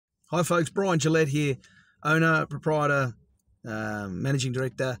Hi folks, Brian Gillett here, owner, proprietor, managing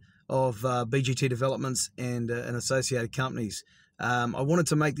director of BGT Developments and associated companies. I wanted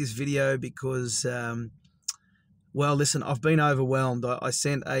to make this video because, well, listen, I've been overwhelmed. I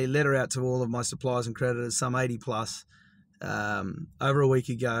sent a letter out to all of my suppliers and creditors, some 80 plus, over a week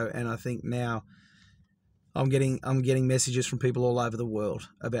ago, and I think now I'm getting messages from people all over the world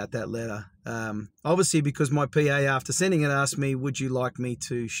about that letter. Obviously, because my PA, after sending it, asked me, would you like me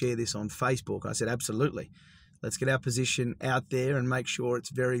to share this on Facebook? I said, absolutely. Let's get our position out there and make sure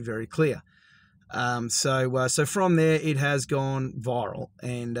it's very, very clear. So from there, it has gone viral.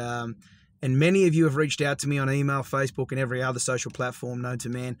 And many of you have reached out to me on email, Facebook, and every other social platform known to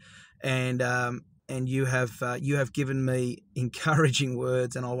man. And you have given me encouraging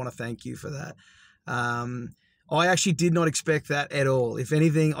words, and I want to thank you for that. I actually did not expect that at all. If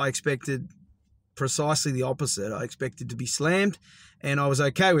anything, I expected precisely the opposite. I expected to be slammed, and I was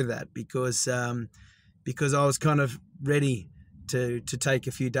okay with that because I was kind of ready to take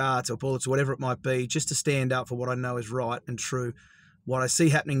a few darts or bullets, or whatever it might be, just to stand up for what I know is right and true. What I see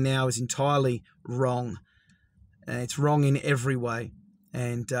happening now is entirely wrong, and it's wrong in every way.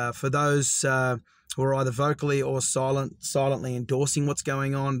 And for those who are either vocally or silently endorsing what's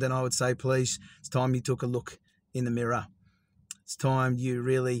going on, then I would say, please, it's time you took a look in the mirror. It's time you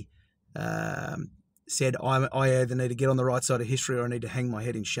really said, I either need to get on the right side of history or I need to hang my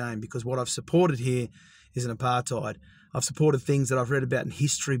head in shame, because what I've supported here is an apartheid. I've supported things that I've read about in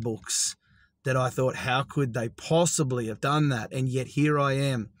history books that I thought, how could they possibly have done that? And yet here I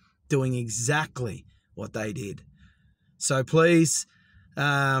am doing exactly what they did. So please,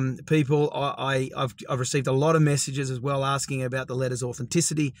 people, I've received a lot of messages as well asking about the letter's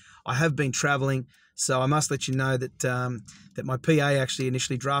authenticity. I have been traveling, so I must let you know that that my PA actually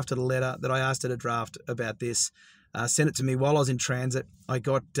initially drafted a letter that I asked her to draft about this, sent it to me while I was in transit.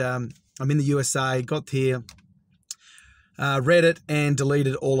 I'm in the USA, got here, read it and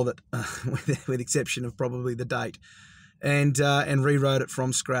deleted all of it, with exception of probably the date, and rewrote it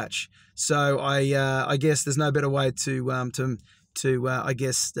from scratch. So I guess there's no better way to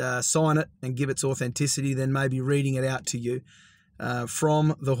sign it and give its authenticity than maybe reading it out to you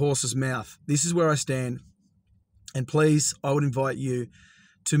from the horse's mouth. This is where I stand, and please, I would invite you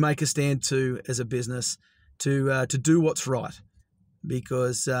to make a stand too as a business to do what's right,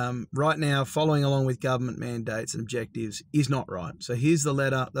 because right now following along with government mandates and objectives is not right. So here's the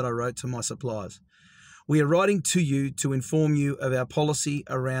letter that I wrote to my suppliers. We are writing to you to inform you of our policy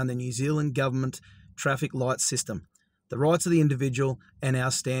around the New Zealand government traffic light system, the rights of the individual, and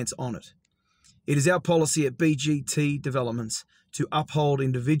our stance on it. It is our policy at BGT Developments to uphold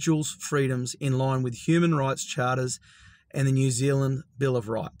individuals' freedoms in line with human rights charters and the New Zealand Bill of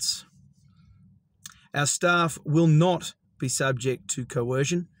Rights. Our staff will not be subject to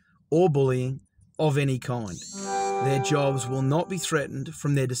coercion or bullying of any kind. Their jobs will not be threatened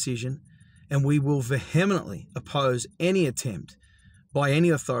from their decision, and we will vehemently oppose any attempt by any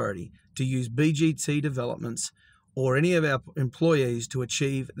authority to use BGT Developments or any of our employees to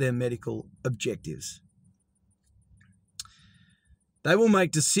achieve their medical objectives. They will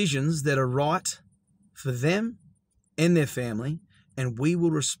make decisions that are right for them and their family, and we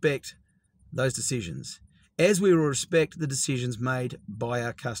will respect those decisions, as we will respect the decisions made by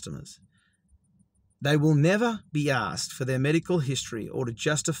our customers. They will never be asked for their medical history or to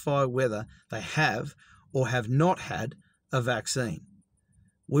justify whether they have or have not had a vaccine.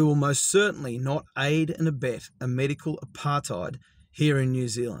 We will most certainly not aid and abet a medical apartheid here in New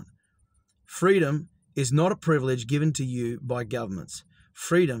Zealand. Freedom is not a privilege given to you by governments.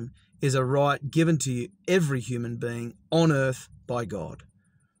 Freedom is a right given to every human being on earth by God.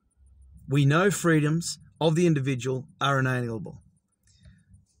 We know freedoms of the individual are inalienable.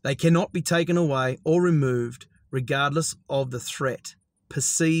 They cannot be taken away or removed regardless of the threat,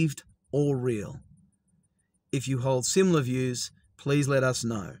 perceived or real. If you hold similar views, please let us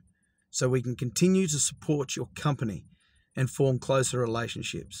know so we can continue to support your company and form closer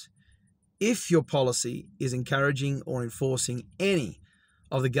relationships. If your policy is encouraging or enforcing any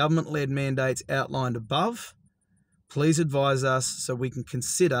of the government-led mandates outlined above, please advise us so we can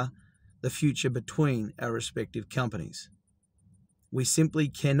consider the future between our respective companies. We simply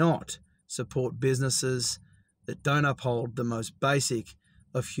cannot support businesses that don't uphold the most basic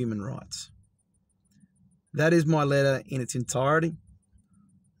of human rights. That is my letter in its entirety,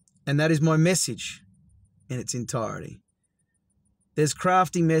 and that is my message in its entirety. There's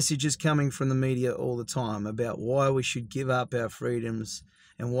crafty messages coming from the media all the time about why we should give up our freedoms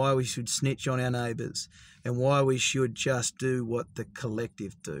and why we should snitch on our neighbours and why we should just do what the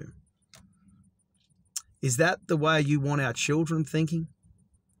collective do. Is that the way you want our children thinking?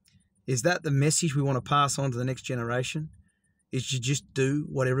 Is that the message we want to pass on to the next generation? Is to just do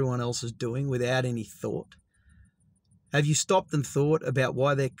what everyone else is doing without any thought? Have you stopped and thought about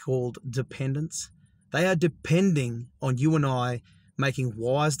why they're called dependents? They are depending on you and I making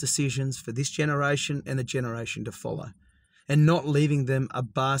wise decisions for this generation and the generation to follow, and not leaving them a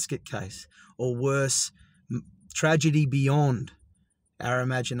basket case, or worse, tragedy beyond our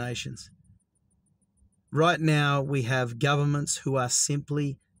imaginations. Right now, we have governments who are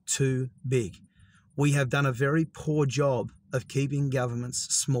simply too big. We have done a very poor job of keeping governments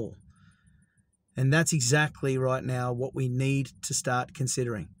small. And that's exactly right now what we need to start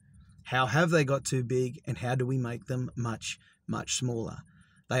considering. How have they got too big, and how do we make them much, much smaller?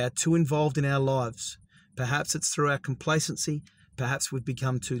 They are too involved in our lives. Perhaps it's through our complacency. Perhaps we've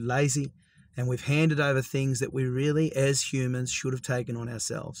become too lazy, and we've handed over things that we really, as humans, should have taken on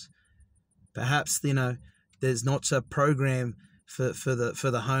ourselves. Perhaps, there's not a program for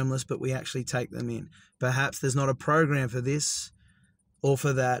the homeless, but we actually take them in. Perhaps there's not a program for this or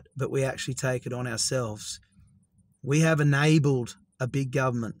for that, but we actually take it on ourselves. We have enabled a big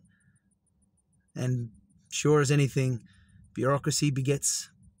government. And sure as anything, bureaucracy begets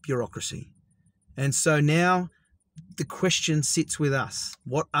bureaucracy. And so now the question sits with us.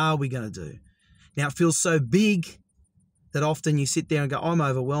 What are we going to do? Now, it feels so big that often you sit there and go, I'm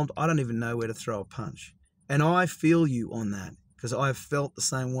overwhelmed. I don't even know where to throw a punch. And I feel you on that, because I have felt the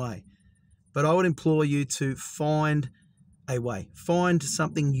same way. But I would implore you to find a way. Find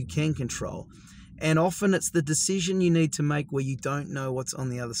something you can control. And often it's the decision you need to make where you don't know what's on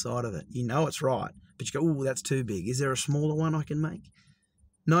the other side of it. You know it's right, but you go, oh, that's too big. Is there a smaller one I can make?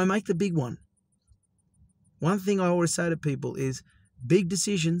 No, make the big one. One thing I always say to people is big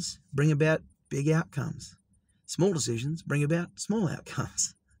decisions bring about big outcomes. Small decisions bring about small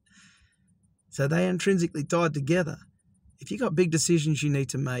outcomes. So they are intrinsically tied together. If you've got big decisions you need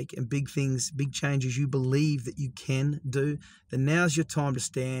to make and big things, big changes you believe that you can do, then now's your time to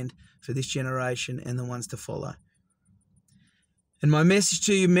stand for this generation and the ones to follow. And my message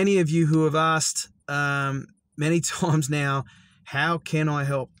to you, many of you who have asked many times now, how can I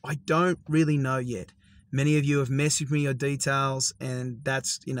help? I don't really know yet. Many of you have messaged me your details, and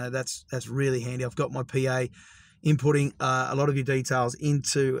that's really handy. I've got my PA inputting a lot of your details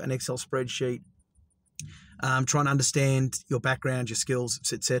into an Excel spreadsheet, trying to understand your background, your skills,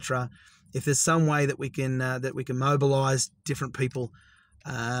 etc. If there's some way that we can mobilise different people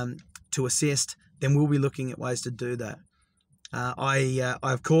to assist, then we'll be looking at ways to do that.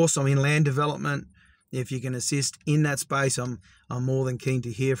 Of course, I'm in land development. If you can assist in that space, I'm more than keen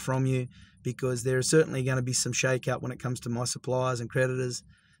to hear from you, because there is certainly going to be some shake-up when it comes to my suppliers and creditors.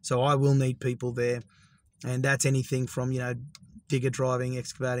 So I will need people there. And that's anything from, digger driving,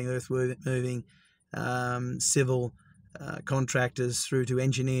 excavating, earth moving, civil contractors, through to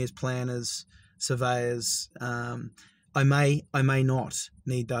engineers, planners, surveyors. I may not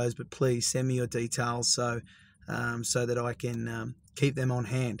need those, but please send me your details so that I can keep them on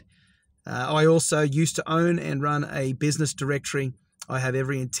hand. I also used to own and run a business directory. I have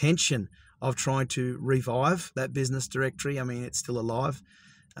every intention of trying to revive that business directory. I mean, it's still alive.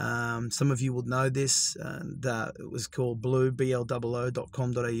 Some of you will know this, and it was called bloo.com.au.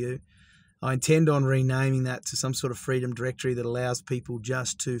 I intend on renaming that to some sort of freedom directory that allows people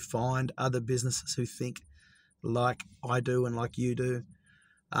just to find other businesses who think like I do and like you do.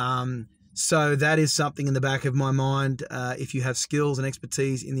 So that is something in the back of my mind. If you have skills and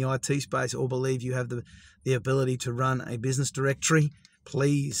expertise in the IT space, or believe you have the ability to run a business directory,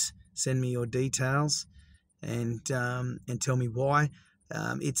 please send me your details and tell me why.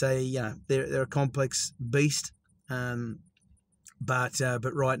 It's they're a complex beast, but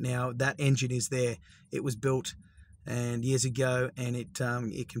right now that engine is there. It was built years ago, and it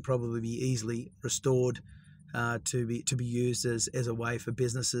can probably be easily restored to be used as a way for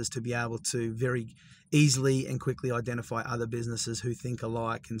businesses to be able to very easily and quickly identify other businesses who think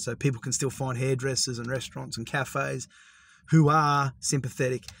alike, and so people can still find hairdressers and restaurants and cafes who are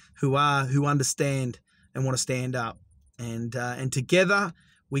sympathetic, who understand and want to stand up, and together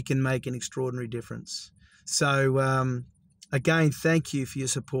we can make an extraordinary difference. So again, thank you for your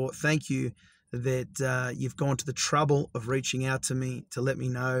support. Thank you that you've gone to the trouble of reaching out to me to let me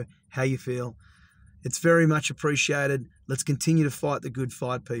know how you feel. It's very much appreciated. Let's continue to fight the good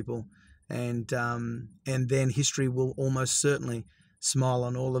fight, people, and then history will almost certainly smile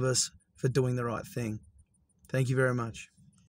on all of us for doing the right thing. Thank you very much.